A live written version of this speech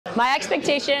My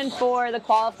expectation for the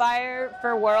qualifier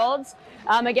for Worlds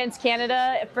against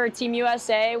Canada for Team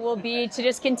USA will be to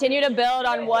just continue to build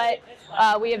on what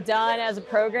we have done as a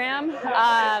program.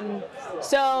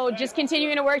 So just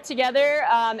continuing to work together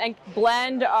and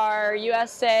blend our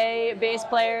USA-based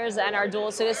players and our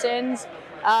dual citizens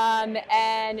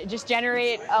and just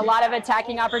generate a lot of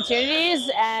attacking opportunities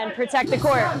and protect the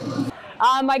court.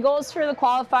 My goals for the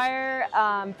qualifier,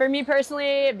 for me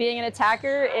personally, being an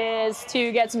attacker, is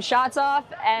to get some shots off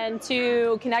and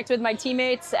to connect with my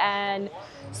teammates and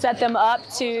set them up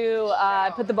to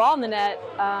put the ball in the net.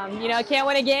 You know, I can't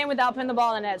win a game without putting the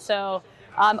ball in the net. So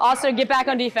also get back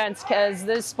on defense, because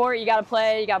this sport you got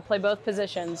to play both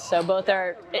positions. So both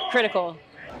are critical.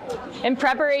 In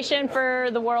preparation for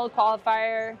the World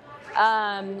Qualifier,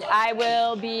 I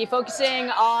will be focusing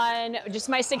on just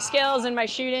my stick skills and my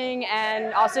shooting,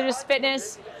 and also just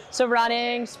fitness, so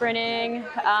running, sprinting,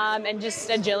 and just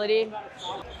agility.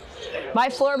 My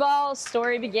floorball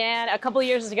story began a couple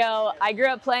years ago. I grew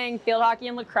up playing field hockey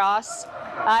and lacrosse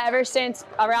ever since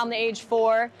around the age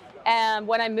 4. And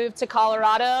when I moved to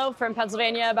Colorado from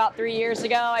Pennsylvania about 3 years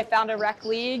ago, I found a rec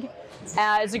league.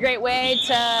 It's a great way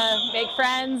to make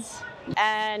friends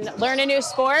and learn a new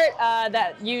sport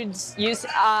that you'd use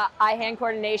eye-hand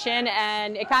coordination,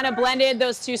 and it kind of blended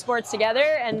those two sports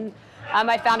together, and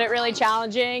I found it really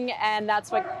challenging, and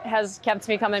that's what has kept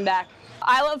me coming back.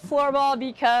 I love floorball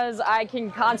because I can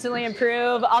constantly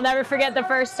improve. I'll never forget the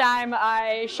first time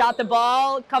I shot the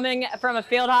ball coming from a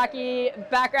field hockey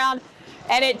background,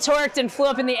 and it torqued and flew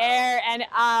up in the air, and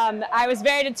I was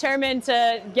very determined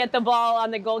to get the ball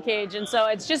on the goal cage, and so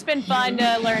it's just been fun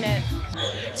to learn it.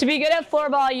 To be good at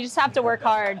floorball, you just have to work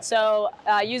hard. So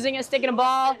using a stick and a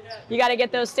ball, you got to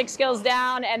get those stick skills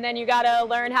down, and then you got to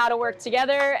learn how to work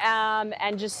together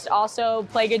and just also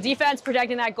play good defense,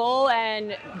 protecting that goal,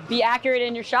 and be accurate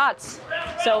in your shots.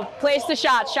 So place the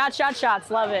shots, shots,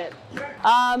 love it.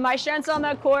 My strengths on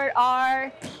the court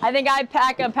are, I think I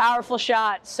pack a powerful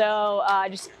shot, so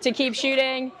just to keep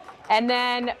shooting. And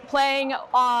then playing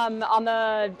on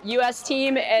the U.S.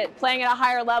 team, playing at a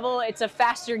higher level, it's a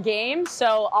faster game,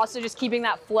 so also just keeping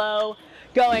that flow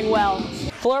going well.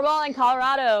 Floorball in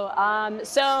Colorado.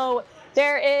 So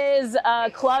there is a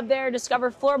club there,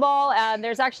 Discover Floorball, and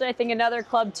there's actually, I think, another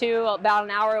club too, about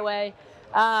an hour away.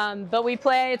 But we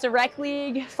play, it's a rec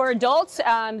league for adults.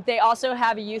 They also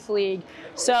have a youth league.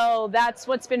 So that's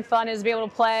what's been fun, is to be able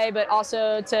to play, but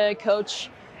also to coach,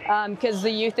 because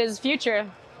the youth is future.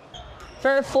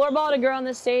 For floorball to grow in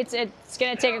the States, it's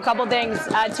going to take a couple things.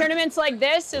 Tournaments like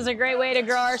this is a great way to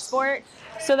grow our sport,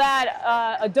 so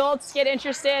that adults get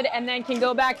interested and then can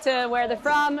go back to where they're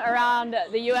from around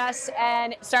the U.S.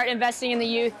 and start investing in the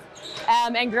youth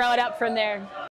and grow it up from there.